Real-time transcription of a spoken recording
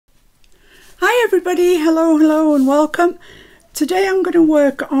Hi everybody, hello and welcome. Today I'm going to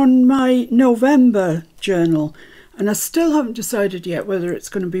work on my November journal, and I still haven't decided yet whether it's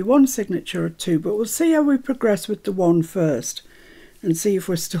going to be one signature or two, but we'll see how we progress with the one first and see if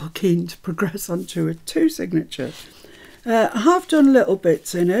we're still keen to progress onto a two signature. I have done little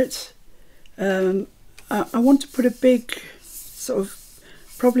bits in it. I want to put a big sort of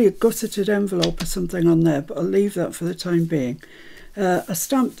probably a gusseted envelope or something on there, but I'll leave that for the time being. I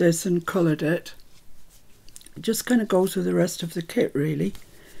stamped this and coloured it. It just kind of goes with the rest of the kit really.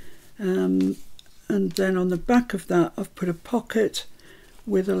 And then on the back of that I've put a pocket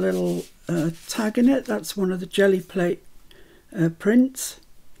with a little tag in it. That's one of the jelly plate prints.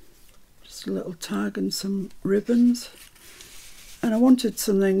 Just a little tag and some ribbons. And I wanted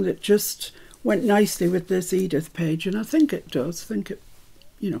something that just went nicely with this Edith page, and I think it does. I think it,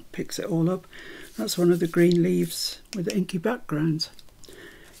 picks it all up. That's one of the green leaves with the inky backgrounds.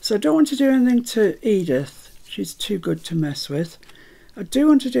 So I don't want to do anything to Edith. She's too good to mess with. I do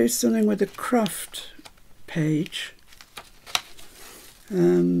want to do something with the craft page. Or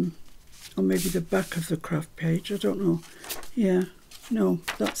maybe the back of the craft page. I don't know. Yeah, no,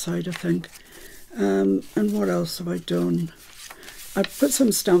 that side I think. And what else have I done? I put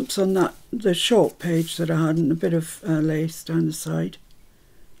some stamps on the short page that I had, and a bit of lace down the side.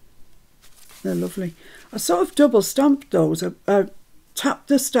 They're lovely. I sort of double stamped those. I tapped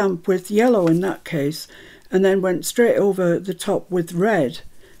the stamp with yellow in that case, and then went straight over the top with red,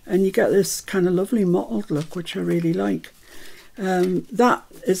 and you get this kind of lovely mottled look, which I really like. That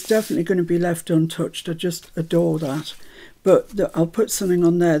is definitely going to be left untouched. I just adore that. But I'll put something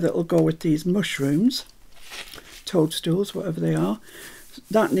on there that will go with these mushrooms, toadstools, whatever they are.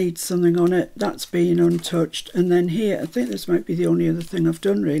 That needs something on it. That's being untouched. And then here, I think this might be the only other thing I've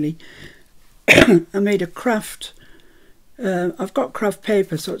done really. I made a craft, I've got craft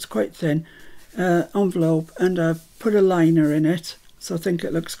paper, so it's quite thin, envelope, and I've put a liner in it, so I think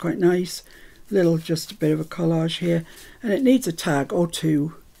it looks quite nice. Just a bit of a collage here, and it needs a tag or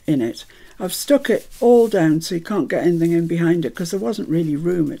two in it. I've stuck it all down so you can't get anything in behind it, because there wasn't really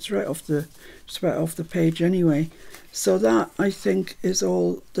room. It's right off the page anyway. So that, I think, is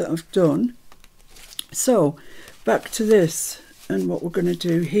all that I've done. So back to this and what we're going to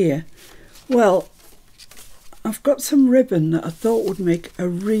do here. Well, I've got some ribbon that I thought would make a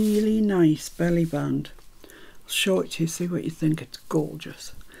really nice belly band. I'll show it to you, see what you think. It's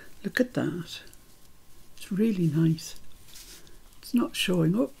gorgeous. Look at that. It's really nice. It's not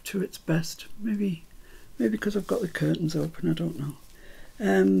showing up to its best. Maybe because I've got the curtains open, I don't know.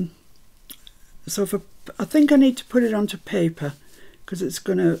 So I think I need to put it onto paper, because it's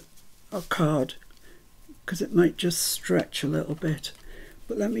going to, a card, because it might just stretch a little bit.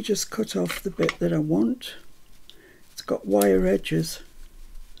 But let me just cut off the bit that I want. It's got wire edges,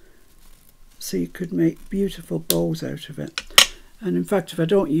 so you could make beautiful bows out of it. And in fact, if I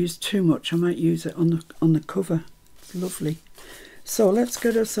don't use too much, I might use it on the cover. It's lovely. So let's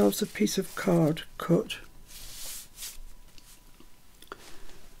get ourselves a piece of card cut.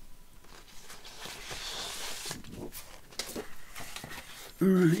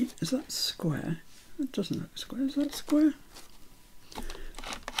 Alright, is that square? It doesn't look square. Is that square?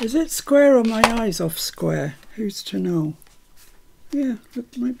 Is it square or my eyes off square? Who's to know? Yeah,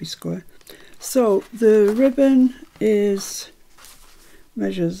 it might be square. So the ribbon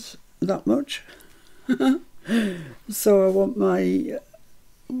measures that much. So I want my,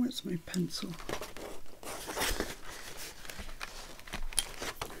 where's my pencil?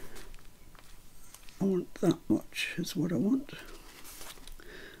 I want that much is what I want.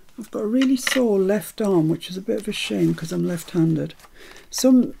 I've got a really sore left arm, which is a bit of a shame because I'm left-handed.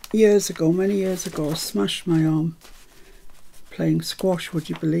 Some years ago, many years ago, I smashed my arm playing squash, would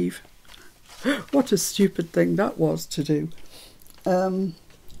you believe? What a stupid thing that was to do.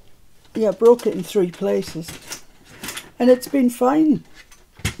 Yeah, broke it in 3 places. And it's been fine.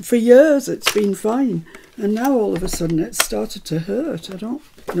 For years it's been fine. And now all of a sudden it's started to hurt. I don't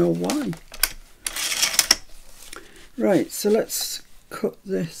know why. Right, so let's cut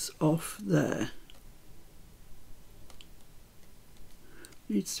this off there.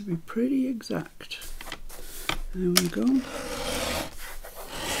 Needs to be pretty exact. There we go.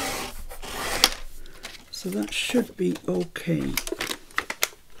 So that should be okay.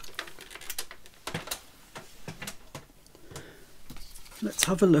 Let's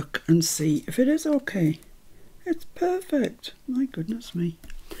have a look and see if it is okay. It's perfect. My goodness me.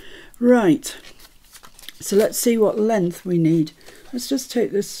 Right. So let's see what length we need. Let's just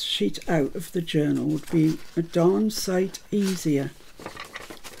take this sheet out of the journal. Would be a darn sight easier.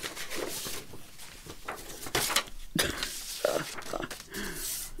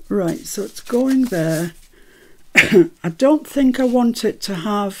 Right, so it's going there. I don't think I want it to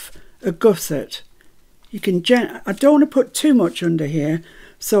have a gusset. You can I don't want to put too much under here,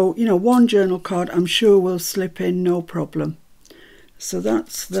 so you know, one journal card I'm sure will slip in no problem. So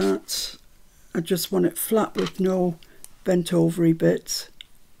that's that. I just want it flat with no bent overy bits,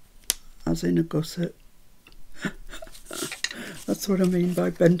 as in a gusset. That's what I mean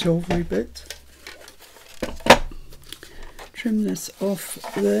by bent overy bits. Trim this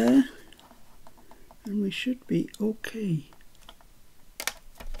off there and we should be okay.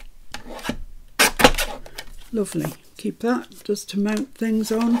 Lovely. Keep that just to mount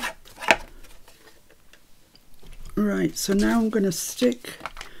things on. Right, so now I'm going to stick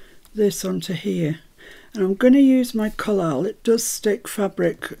this onto here, and I'm going to use my Collall. It does stick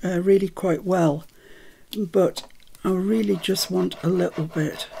fabric really quite well, but I really just want a little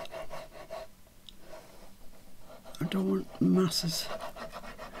bit. I don't want masses,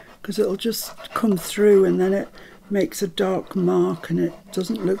 because it'll just come through and then it makes a dark mark and it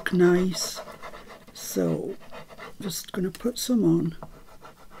doesn't look nice. So I'm just going to put some on.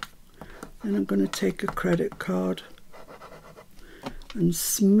 Then I'm going to take a credit card and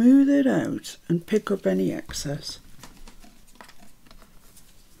smooth it out and pick up any excess.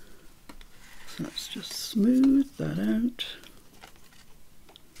 So let's just smooth that out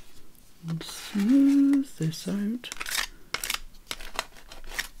and smooth this out.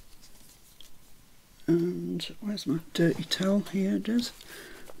 And where's my dirty towel? Here it is.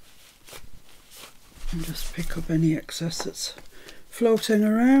 And just pick up any excess that's floating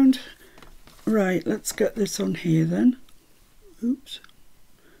around. Right, let's get this on here then. Oops.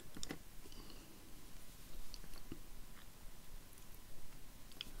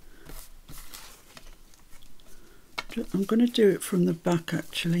 I'm going to do it from the back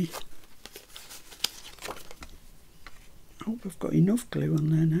actually. I hope I've got enough glue on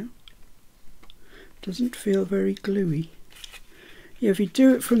there now. Doesn't feel very gluey. Yeah, if you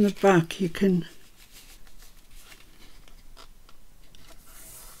do it from the back you can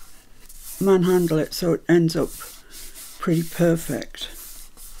manhandle it so it ends up pretty perfect.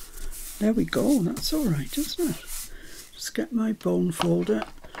 There we go, that's alright, isn't it? Just get my bone folder,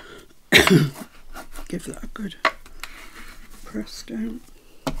 give that a good press down.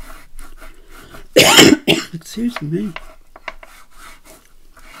 Excuse me.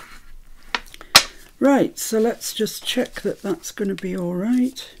 Right, so let's just check that that's going to be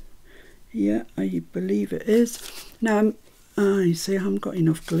alright. Yeah, I believe it is. Now, you see I haven't got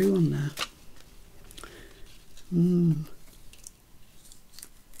enough glue on there.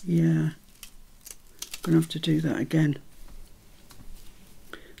 Yeah, I'm going to have to do that again.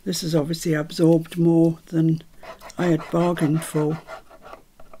 This has obviously absorbed more than I had bargained for.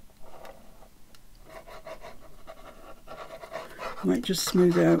 Might just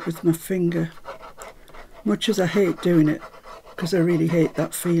smooth it out with my finger. Much as I hate doing it, because I really hate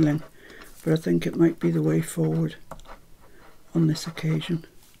that feeling, but I think it might be the way forward on this occasion.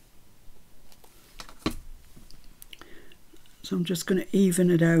 So I'm just going to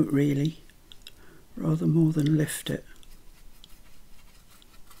even it out really, rather more than lift it.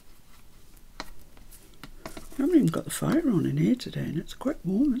 I haven't even got the fire on in here today and it's quite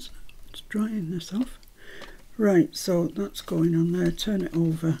warm, isn't it? It's drying this off. Right, so that's going on there. Turn it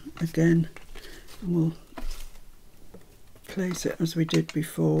over again and we'll place it as we did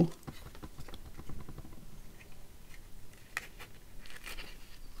before.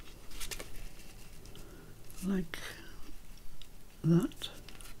 Like that.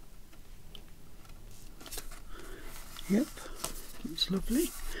 Yep, that's lovely.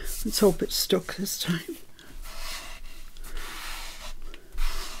 Let's hope it's stuck this time.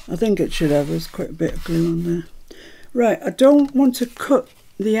 I think it should have. There's quite a bit of glue on there. Right, I don't want to cut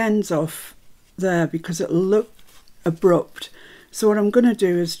the ends off there because it'll look abrupt. So what I'm going to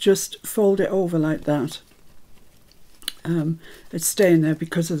do is just fold it over like that. It's staying there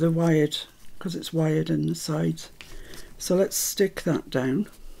because of the wired, because it's wired in the sides. So let's stick that down.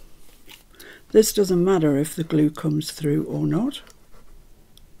 This doesn't matter if the glue comes through or not,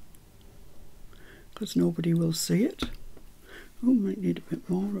 because nobody will see it. Oh, might need a bit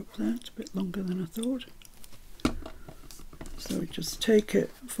more up there. It's a bit longer than I thought. So we just take it,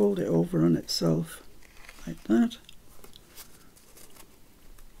 fold it over on itself like that.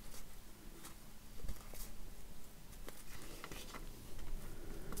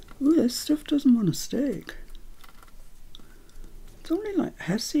 Ooh, this stuff doesn't want to stick. It's only like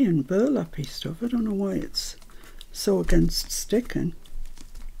Hessian burlappy stuff. I don't know why it's so against sticking.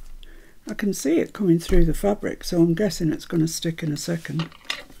 I can see it coming through the fabric, so I'm guessing it's going to stick in a second.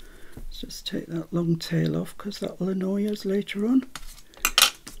 Let's just take that long tail off because that will annoy us later on.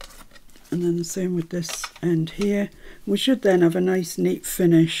 and then the same with this end here. We should then have a nice neat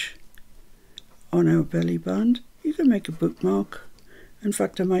finish on our belly band. You can make a bookmark. In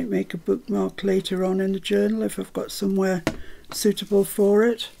fact, I might make a bookmark later on in the journal if I've got somewhere suitable for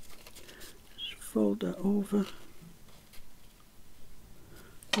it. Just fold that over.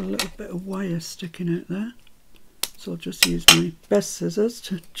 Got a little bit of wire sticking out there, so I'll just use my best scissors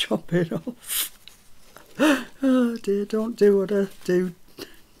to chop it off. Oh dear, don't do what I do.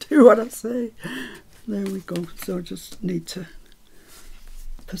 Do what I say. There we go. So I just need to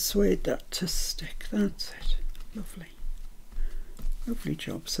persuade that to stick. That's it. Lovely. Lovely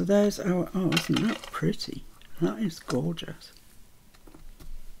job. So there's our, oh, isn't that pretty? That is gorgeous.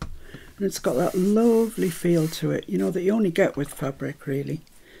 And it's got that lovely feel to it, you know, that you only get with fabric, really.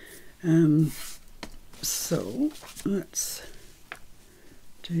 So let's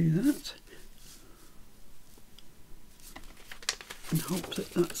do that. And hope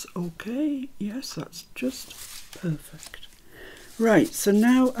that that's okay. Yes, that's just perfect. Right, so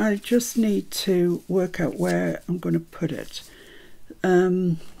now I just need to work out where I'm going to put it.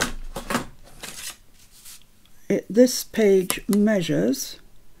 This page measures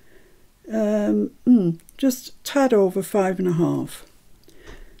just tad over 5.5.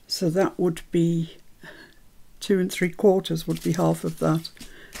 So that would be 2 3/4 would be half of that.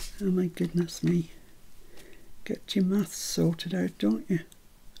 Oh my goodness me. Get your maths sorted out, don't you?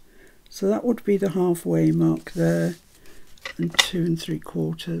 So that would be the halfway mark there, and 2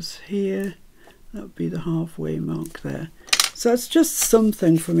 3/4 here. That would be the halfway mark there. So it's just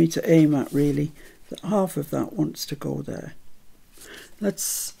something for me to aim at, really. That half of that wants to go there.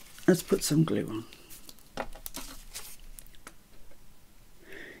 Let's put some glue on.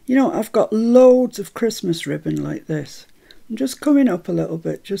 You know, I've got loads of Christmas ribbon like this. I'm just coming up a little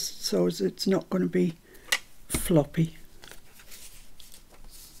bit, just so as it's not going to be floppy.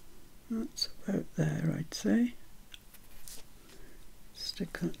 That's about there, I'd say.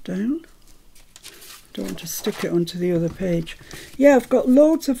 Stick that down. Don't want to stick it onto the other page. Yeah, I've got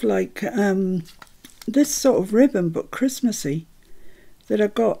loads of like this sort of ribbon, but Christmassy, that I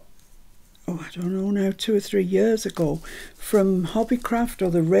got, oh, I don't know now, 2 or 3 years ago from Hobbycraft or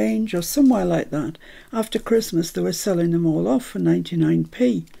The Range or somewhere like that. After Christmas, they were selling them all off for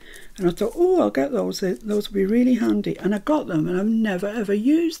 99p. And I thought, oh, I'll get those. Those would be really handy. And I got them, and I've never ever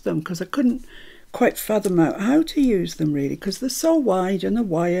used them because I couldn't quite fathom out how to use them, really, because they're so wide and they're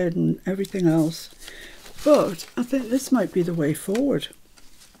wired and everything else. But I think this might be the way forward,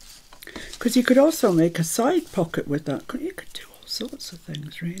 because you could also make a side pocket with that. You could do all sorts of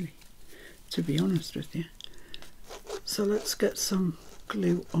things, really, to be honest with you. So let's get some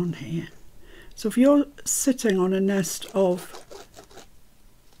glue on here. So if you're sitting on a nest of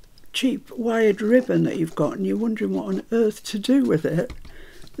cheap wired ribbon that you've got and you're wondering what on earth to do with it,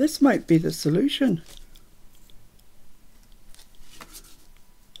 this might be the solution.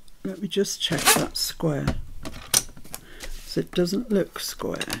 Let me just check that's square, so it doesn't look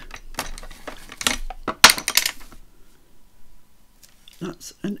square.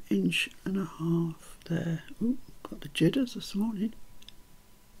 That's 1.5 inches there. Ooh, got the jitters this morning.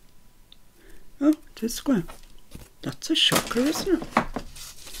 Oh, it is square. That's a shocker, isn't it?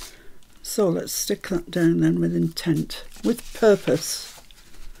 So let's stick that down then with intent, with purpose.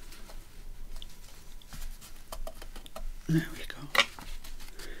 There we go.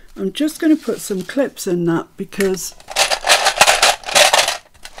 I'm just going to put some clips in that because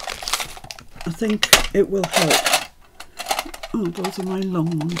I think it will help. Oh, those are my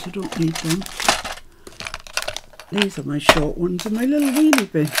long ones, I don't need them. These are my short ones in my little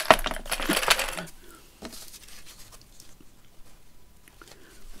wheelie bin.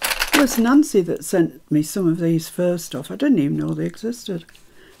 It was Nancy that sent me some of these first off. I didn't even know they existed.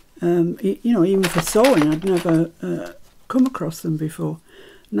 You know, even for sewing, I'd never come across them before.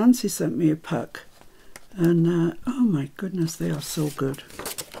 Nancy sent me a pack, and oh my goodness, they are so good.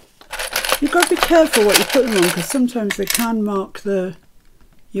 You've got to be careful what you put them on, because sometimes they can mark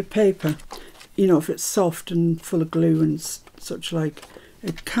your paper. You know, if it's soft and full of glue and such like,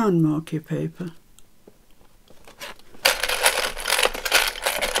 it can mark your paper.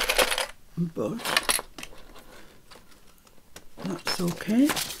 But that's okay.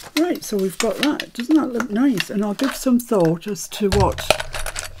 Right, so we've got that. Doesn't that look nice? And I'll give some thought as to what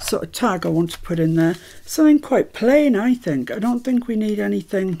sort of tag I want to put in there. Something quite plain, I think. I don't think we need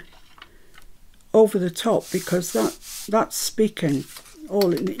anything over the top, because that's speaking.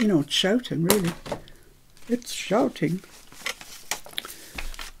 All, you know, it's shouting, really. It's shouting.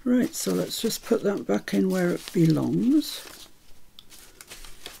 Right, so let's just put that back in where it belongs.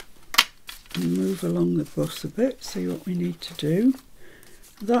 And move along the bus a bit, see what we need to do.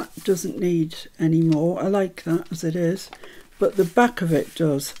 that doesn't need any more. I like that as it is, but the back of it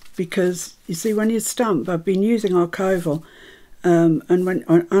does, because you see when you stamp, I've been using archival and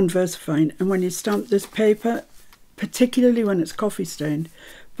VersaFine, and when you stamp this paper, particularly when it's coffee stained,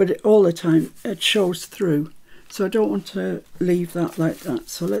 but all the time it shows through, so I don't want to leave that like that.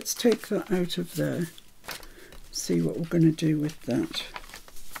 So let's take that out of there, see what we're going to do with that.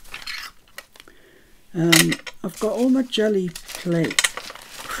 I've got all my jelly plate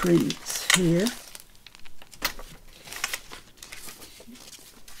prints here.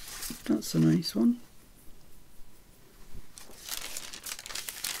 That's a nice one.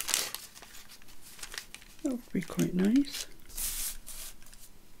 That would be quite nice.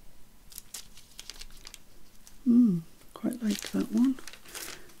 Quite like that one.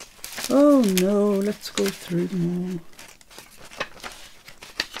 Oh no, let's go through them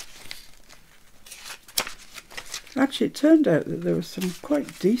all. Actually, it turned out that there were some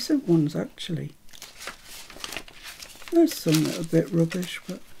quite decent ones, actually. There's some that are a bit rubbish,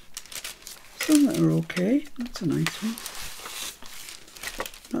 but some that are okay. That's a nice one.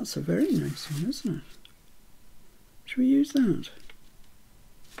 That's a very nice one, isn't it? Should we use that?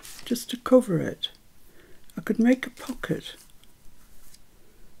 Just to cover it. I could make a pocket.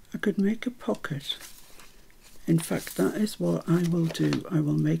 I could make a pocket. In fact, that is what I will do. I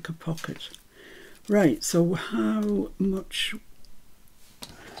will make a pocket. Right, so how much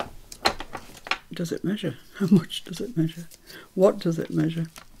does it measure? How much does it measure? What does it measure?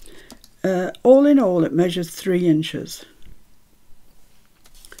 All in all, it measures 3 inches.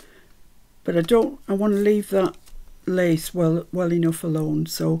 But I want to leave that lace well enough alone,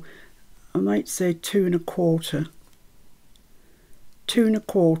 so I might say 2 1/4. 2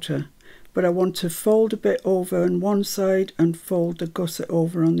 1/4. But I want to fold a bit over on one side and fold the gusset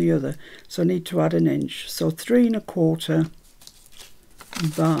over on the other. So I need to add 1 inch. So 3 1/4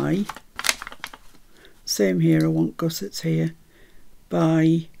 by, same here, I want gussets here,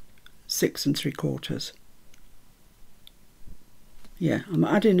 by 6 3/4. Yeah, I'm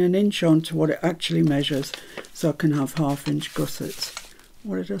adding 1 inch on to what it actually measures, so I can have 1/2 inch gussets.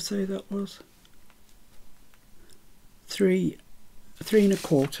 What did I say that was? 3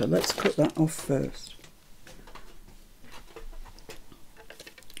 1/4. Let's cut that off first.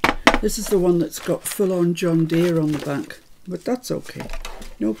 This is the one that's got full-on John Deere on the back, but that's okay.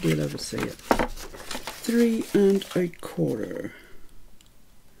 Nobody will ever see it. 3 1/4.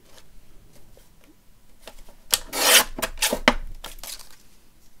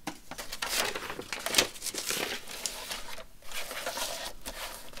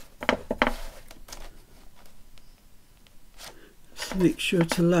 Make sure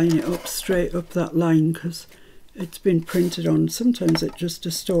to line it up straight up that line, because it's been printed on. Sometimes it just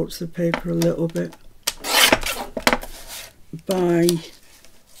distorts the paper a little bit. By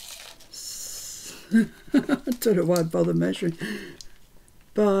I don't know why I bother measuring.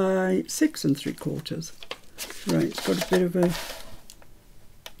 By 6 3/4. Right, it's got a bit of a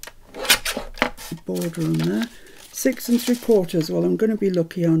border on there. 6 3/4. Well, I'm going to be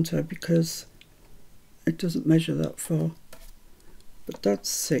lucky, aren't I? Because it doesn't measure that far. But that's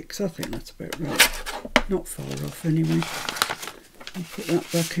 6, I think that's about right. Not far off anyway. I'll put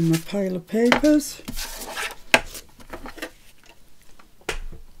that back in my pile of papers.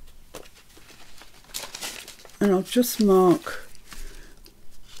 And I'll just mark,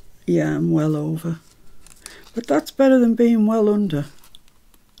 yeah, I'm well over. But that's better than being well under.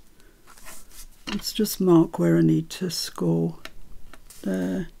 Let's just mark where I need to score.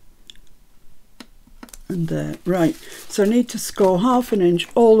 There. And there. Right, so I need to score 1/2 inch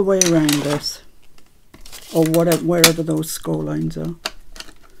all the way around this, or whatever, wherever those score lines are.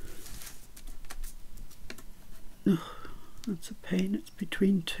 Oh, that's a pain, it's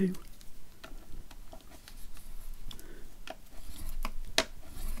between 2.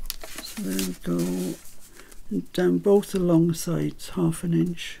 So there we go, and down both the long sides 1/2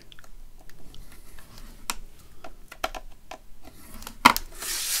 inch.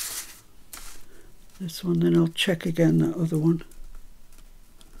 This one, then I'll check again that other one.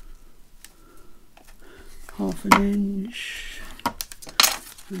 1/2 inch.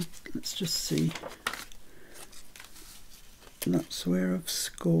 And let's just see. That's where I've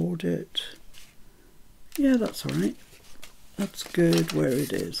scored it. Yeah, that's all right. That's good where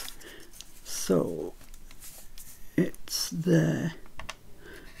it is. So it's there.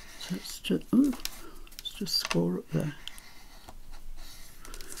 So let's just score up there.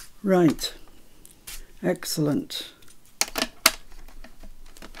 Right. Excellent.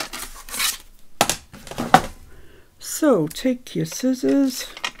 So take your scissors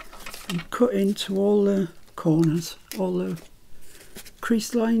and cut into all the corners, all the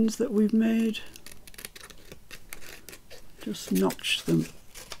crease lines that we've made. Just notch them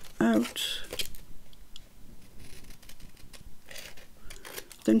out.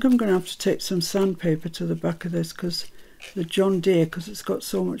 I think I'm going to have to take some sandpaper to the back of this, because the John Deere, because it's got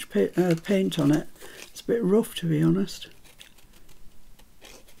so much paint on it, it's a bit rough, to be honest.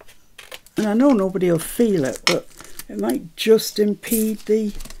 And I know nobody will feel it, but it might just impede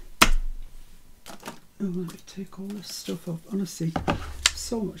the... Oh, let me take all this stuff off. Honestly,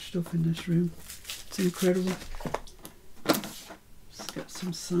 so much stuff in this room. It's incredible. Let's get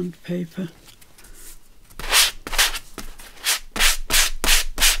some sandpaper.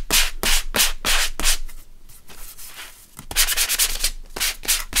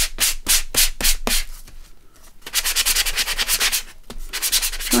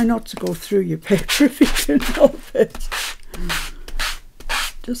 Try not to go through your paper if you can help it.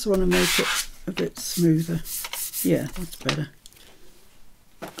 Just want to make it a bit smoother. Yeah, that's better.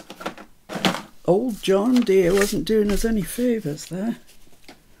 Old John Deere wasn't doing us any favours there.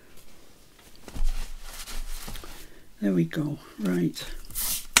 There we go. Right.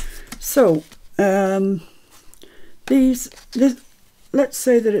 So, let's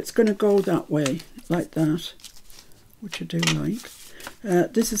say that it's going to go that way, like that, which I do like.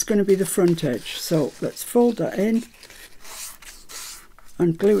 This is going to be the front edge, so let's fold that in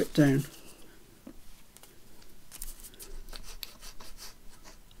and glue it down.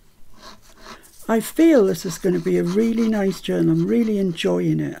 I feel this is going to be a really nice journal. I'm really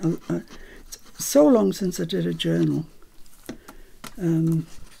enjoying it. It's so long since I did a journal. I've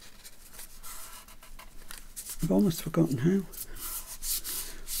almost forgotten how.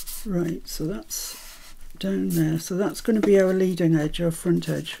 Right, so that's down there. So that's going to be our leading edge, our front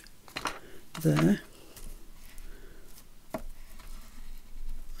edge there.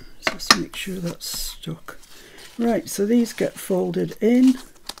 Let's just make sure that's stuck. Right, so these get folded in.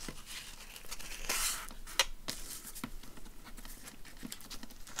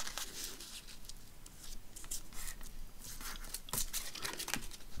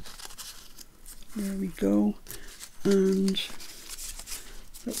 There we go, and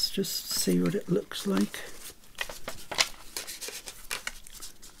let's just see what it looks like.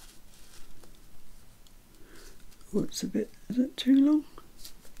 Oh, it's a bit, is it too long?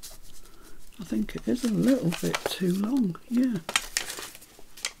 I think it is a little bit too long, yeah.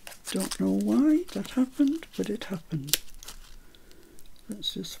 Don't know why that happened, but it happened.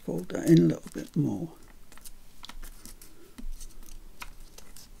 Let's just fold that in a little bit more.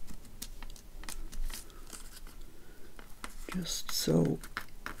 Just so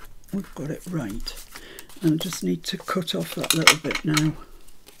we've got it right. And I just need to cut off that little bit now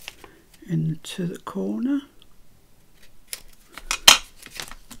into the corner.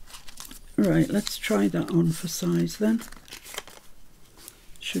 Right, let's try that on for size then.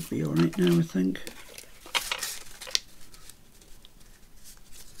 Should be alright now, I think.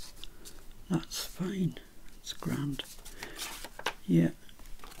 That's fine. It's grand. Yeah.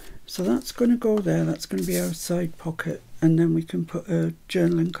 So that's going to go there. That's going to be our side pocket. And then we can put a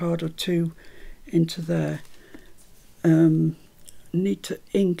journaling card or two into there. Need to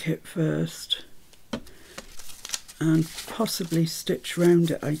ink it first and possibly stitch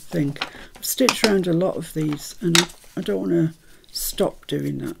round it, I think. I've stitched around a lot of these and I don't want to stop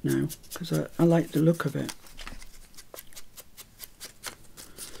doing that now because I like the look of it.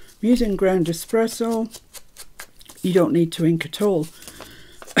 I'm using ground espresso. You don't need to ink at all,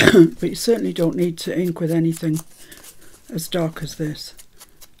 but you certainly don't need to ink with anything as dark as this.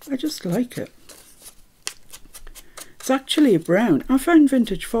 I just like it. It's actually a brown. I find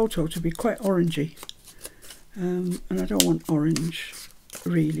Vintage Photo to be quite orangey, and I don't want orange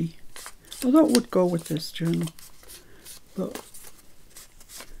really, although it would go with this journal. But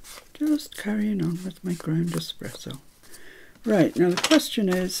just carrying on with my ground espresso. Right, now the question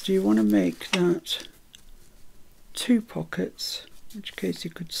is, do you want to make that 2 pockets, in which case you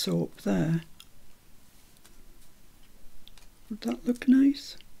could sew up there. Would that look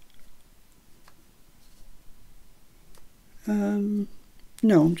nice?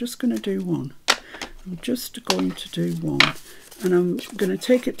 No, I'm just going to do one. I'm just going to do one. And I'm going to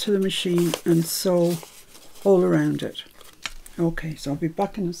take it to the machine and sew all around it. Okay, so I'll be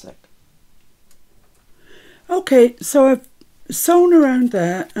back in a sec. Okay, so I've sewn around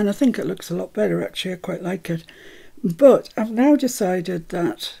there and I think it looks a lot better actually. I quite like it. But I've now decided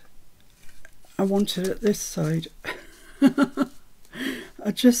that I want it at this side.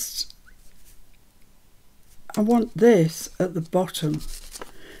 I want this at the bottom,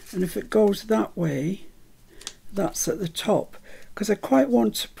 and if it goes that way, that's at the top, because I quite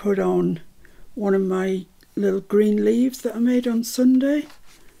want to put on one of my little green leaves that I made on Sunday.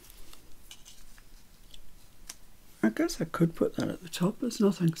 I guess I could put that at the top. There's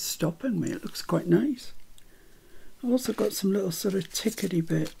nothing stopping me. It looks quite nice. I've also got some little sort of tickety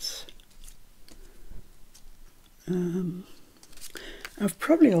bits. I've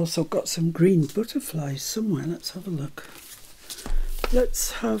probably also got some green butterflies somewhere. Let's have a look.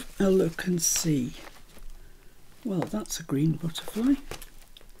 Let's have a look and see. Well, that's a green butterfly.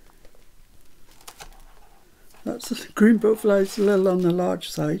 That's a green butterfly. It's a little on the large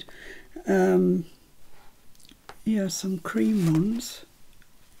side. Yeah, some cream ones.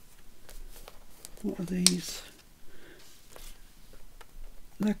 What are these?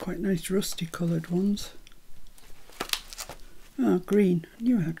 They're quite nice rusty coloured ones. Ah, green. I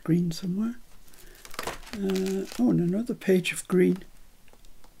knew I had green somewhere. Oh, and another page of green.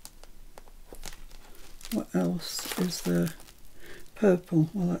 What else is there? Purple.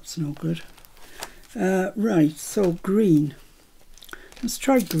 Well, that's no good. Right, so green. Let's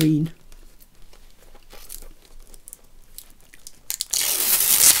try green.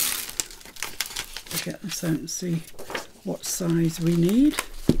 Get this out and see what size we need,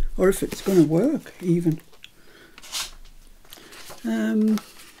 or if it's going to work even.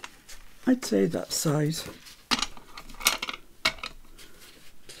 I'd say that size.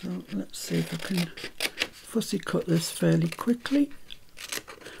 So let's see if I can fussy cut this fairly quickly.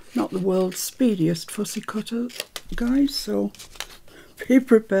 Not the world's speediest fussy cutter, guys, so be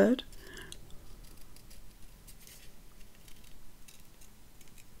prepared.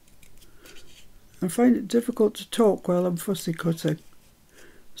 I find it difficult to talk while I'm fussy cutting,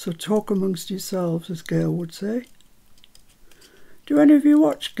 so talk amongst yourselves, as Gail would say. Do any of you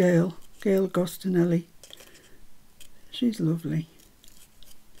watch Gail Gostinelli? She's lovely.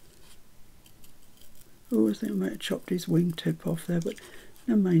 Oh, I think I might have chopped his wingtip off there, but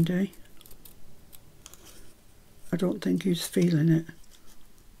never mind, eh? I don't think he's feeling it.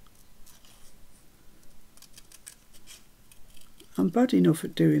 I'm bad enough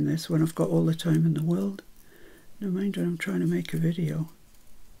at doing this when I've got all the time in the world. Never mind when I'm trying to make a video.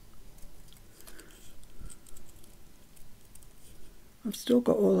 I've still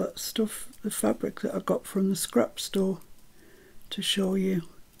got all that stuff, the fabric that I got from the scrap store to show you.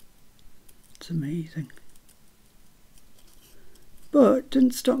 It's amazing. But it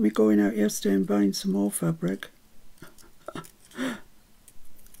didn't stop me going out yesterday and buying some more fabric.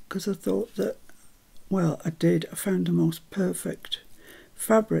 Because I thought that, well, I found the most perfect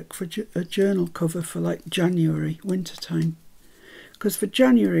fabric for a journal cover for like January, winter time. Because for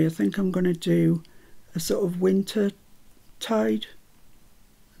January I think I'm going to do a sort of winter tide.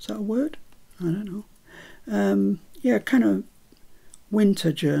 Is that a word? I don't know. Yeah, kind of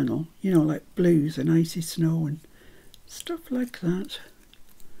winter journal, you know, like blues and icy snow and stuff like that.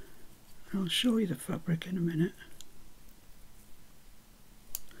 I'll show you the fabric in a minute.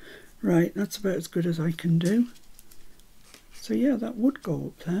 Right, that's about as good as I can do. So yeah, that would go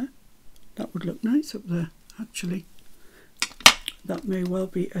up there. That would look nice up there, actually. That may well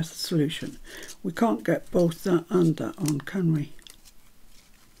be a solution. We can't get both that and that on, can we?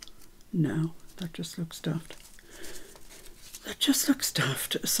 No, that just looks daft. That just looks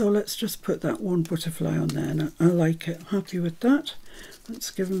daft. So let's just put that one butterfly on there, and I like it. I'm happy with that.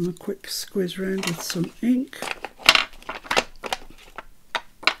 Let's give them a quick squeeze round with some ink.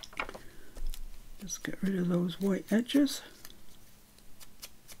 Just get rid of those white edges.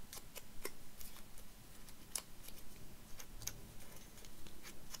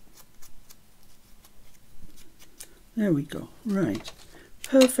 There we go. Right.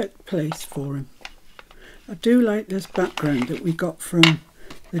 Perfect place for him. I do like this background that we got from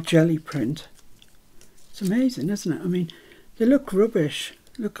the jelly print. It's amazing, isn't it? I mean, they look rubbish.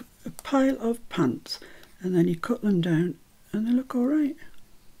 Look, a pile of pants, and then you cut them down and they look all right.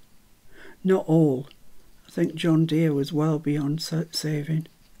 Not all. I think John Deere was well beyond saving.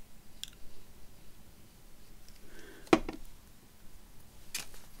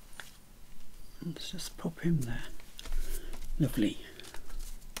 Let's just pop him there. Lovely.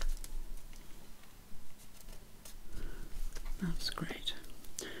 That's great.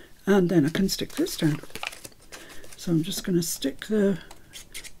 And then I can stick this down. So I'm just going to stick the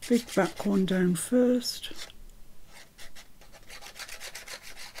big back one down first.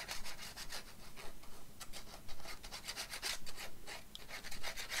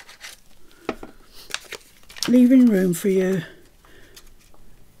 Leaving room for your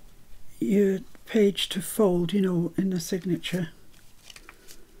page to fold, you know, in the signature.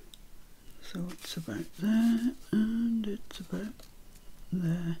 So it's about there and it's about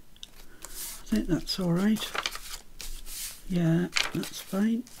there. I think that's all right. Yeah, that's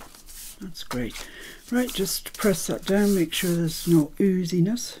fine. That's great. Right, just press that down, make sure there's no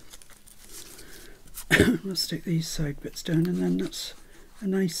ooziness. We'll stick these side bits down, and then that's a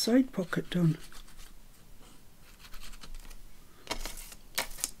nice side pocket done.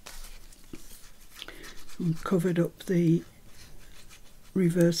 And covered up the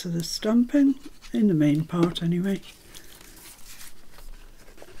reverse of the stamping, in the main part anyway.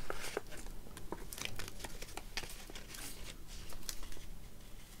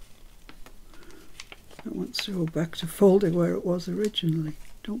 That wants to go back to folding where it was originally.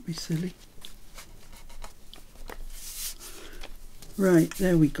 Don't be silly. Right,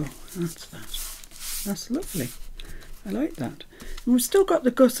 there we go. That's that. That's lovely. I like that. And we've still got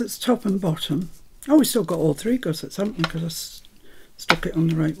the gussets top and bottom. Oh, we've still got all three gussets, haven't we? Because I stuck it on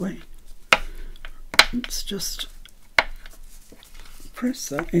the right way. Let's just press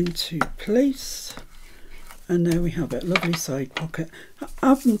that into place. And there we have it, lovely side pocket. I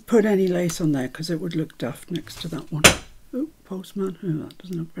haven't put any lace on there because it would look daft next to that one. Oh, postman. Oh, that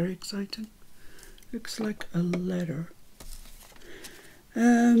doesn't look very exciting. Looks like a letter.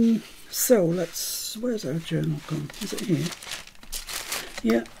 So let's, where's our journal gone? Is it here?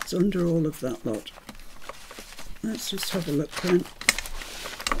 Yeah, it's under all of that lot. Let's just have a look then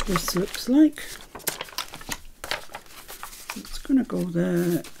what this looks like. It's going to go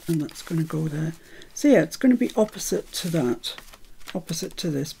there, and that's going to go there. So yeah, it's going to be opposite to that, opposite to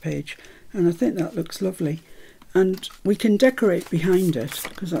this page, and I think that looks lovely. And we can decorate behind it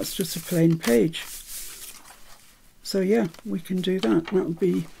because that's just a plain page. So yeah, we can do that. That would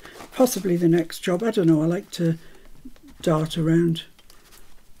be possibly the next job. I don't know, I like to dart around.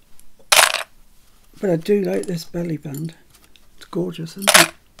 But I do like this belly band. It's gorgeous, isn't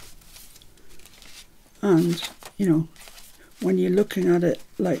it? And, you know, when you're looking at it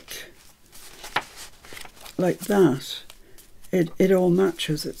like that, it all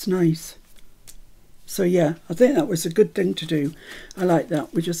matches. It's nice. So yeah, I think that was a good thing to do. I like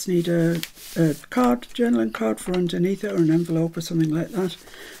that. We just need a card, journaling card for underneath it, or an envelope or something like that.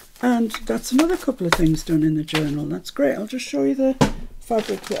 And that's another couple of things done in the journal. That's great. I'll just show you the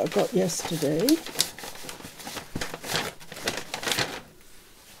fabric that I got yesterday.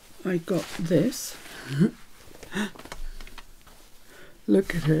 I got this.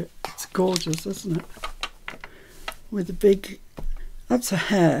 Look at it. It's gorgeous, isn't it? With a big, that's a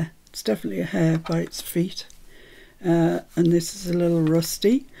hare. It's definitely a hare by its feet. And this is a little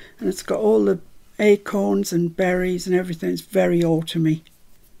rusty. And it's got all the acorns and berries and everything. It's very autumny.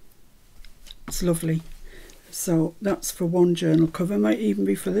 It's lovely. So that's for one journal cover. Might even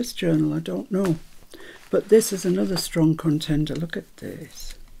be for this journal, I don't know. But this is another strong contender. Look at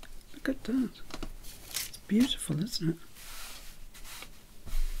this. Look at that. It's beautiful, isn't it?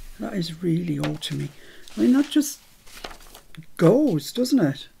 That is really autumny. I mean, that just goes, doesn't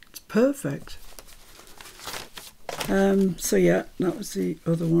it? It's perfect. So yeah, that was the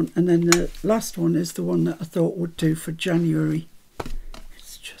other one. And then the last one is the one that I thought would do for January.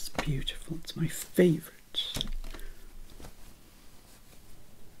 It's just beautiful. It's my favourite.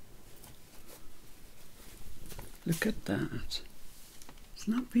 Look at that.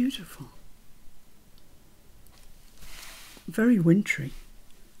 Isn't that beautiful? Very wintry.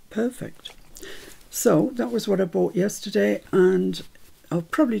 Perfect. So that was what I bought yesterday, and I'll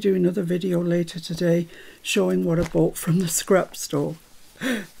probably do another video later today showing what I bought from the scrap store.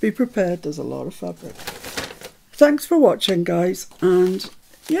 Be prepared, there's a lot of fabric. Thanks for watching, guys, and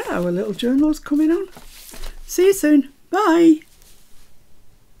yeah, our little journal's coming on. See you soon. Bye.